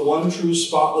he is the one true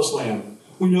spotless lamb.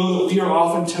 We know that we are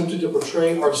often tempted to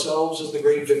portray ourselves as the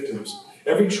great victims.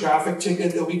 Every traffic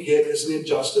ticket that we get is an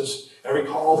injustice. Every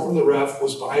call from the ref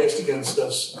was biased against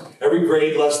us. Every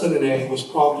grade less than an A was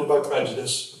prompted by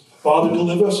prejudice. Father,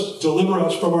 deliver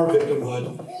us from our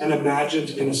victimhood and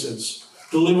imagined innocence.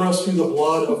 Deliver us through the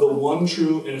blood of the one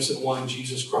true innocent one,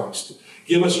 Jesus Christ.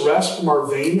 Give us rest from our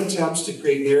vain attempts to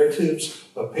create narratives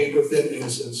of paper-thin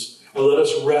innocence, and let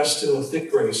us rest in the thick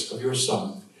grace of your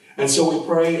Son. And so we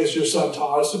pray as your Son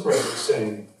taught us to pray,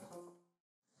 saying,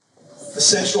 the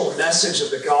central message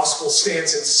of the gospel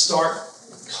stands in stark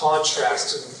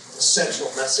contrast to the central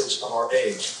message of our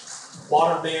age.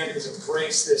 Modern man has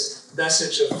embraced this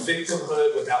message of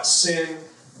victimhood without sin,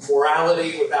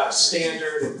 morality without a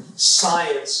standard, and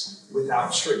science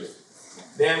without truth.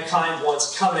 Mankind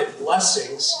wants covenant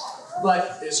blessings,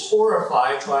 but is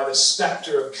horrified by the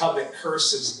specter of covenant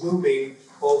curses looming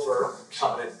over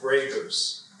covenant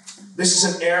breakers. This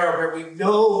is an era where we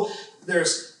know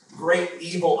there's great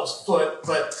evil afoot,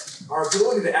 but our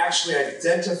ability to actually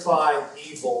identify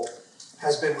evil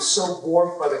has been so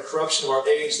warped by the corruption of our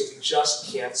age that we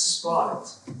just can't spot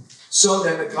it. So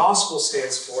then the gospel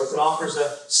stands forth and offers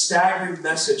a staggering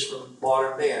message from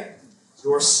modern man.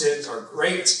 Your sins are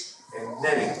great and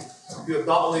many. You have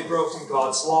not only broken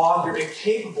God's law, you're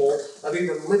incapable of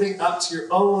even living up to your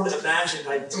own imagined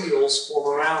ideals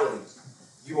for morality.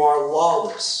 You are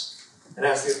lawless. And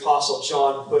as the Apostle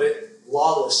John put it,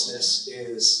 lawlessness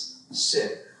is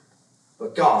sin.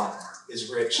 But God is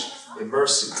rich in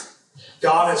mercy.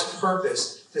 God has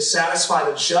purposed to satisfy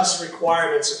the just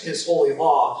requirements of his holy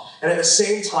law and at the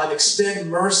same time extend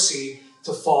mercy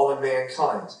to fallen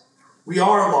mankind. We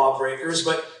are lawbreakers,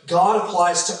 but God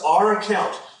applies to our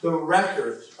account the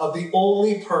record of the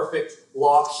only perfect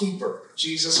law keeper,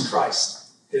 Jesus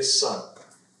Christ, his Son.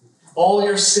 All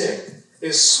your sin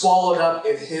is swallowed up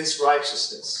in his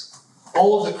righteousness.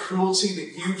 All of the cruelty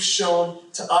that you've shown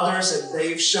to others and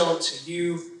they've shown to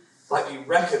you might be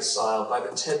reconciled by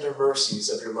the tender mercies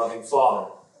of your loving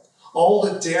Father. All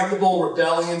the damnable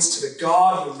rebellions to the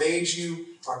God who made you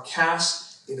are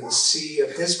cast into the sea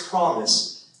of his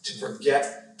promise to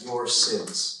forget your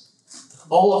sins.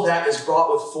 All of that is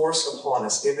brought with force upon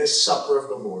us in this supper of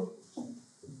the Lord.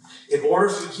 In order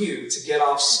for you to get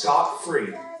off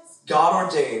scot-free, God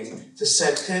ordained to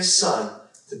send his Son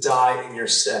to die in your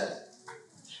stead.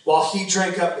 While he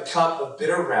drank up the cup of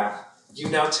bitter wrath, you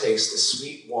now taste the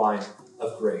sweet wine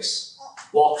of grace.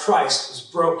 While Christ was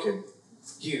broken,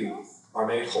 you are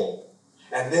made whole.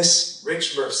 And this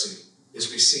rich mercy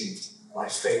is received by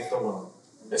faith alone.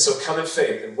 And so come in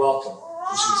faith and welcome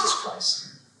to Jesus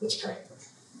Christ. Let's pray.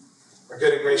 Our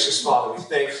good and gracious Father, we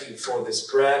thank you for this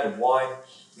bread and wine,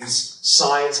 these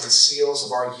signs and seals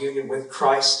of our union with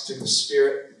Christ through the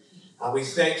Spirit. We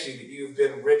thank you that you've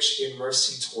been rich in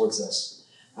mercy towards us.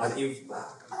 That you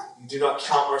do not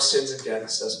count our sins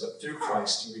against us, but through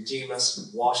Christ you redeem us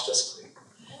and washed us clean.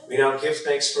 We now give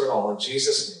thanks for it all. In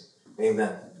Jesus' name,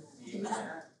 amen.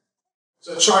 Amen.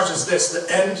 So the charge is this: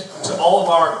 the end to all of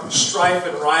our strife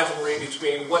and rivalry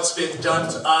between what's been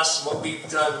done to us and what we've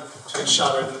done to each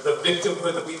other, the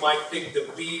victimhood that we might think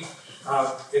that we've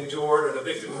endured, or the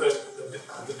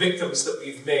victimhood, the victims that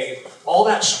we've made. All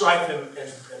that strife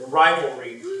and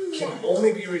rivalry can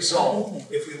only be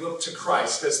resolved if we look to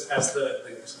Christ, as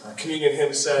the communion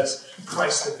hymn says,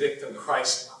 Christ the victim,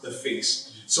 Christ the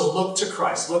feast. So look to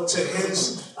Christ, look to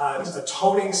his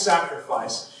atoning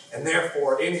sacrifice, and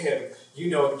therefore in him you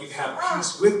know that you have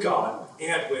peace with God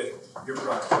and with your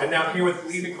brother. And now here with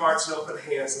believing hearts and open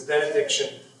hands, the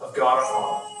benediction of God our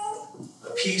Father.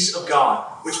 The peace of God,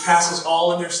 which passes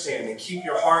all understanding, keep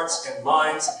your hearts and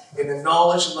minds in the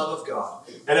knowledge and love of God,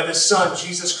 and of his Son,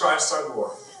 Jesus Christ our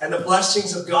Lord. And the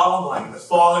blessings of God Almighty, the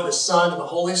Father, the Son, and the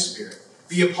Holy Spirit,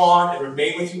 be upon and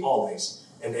remain with you always.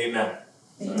 And amen.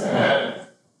 Amen.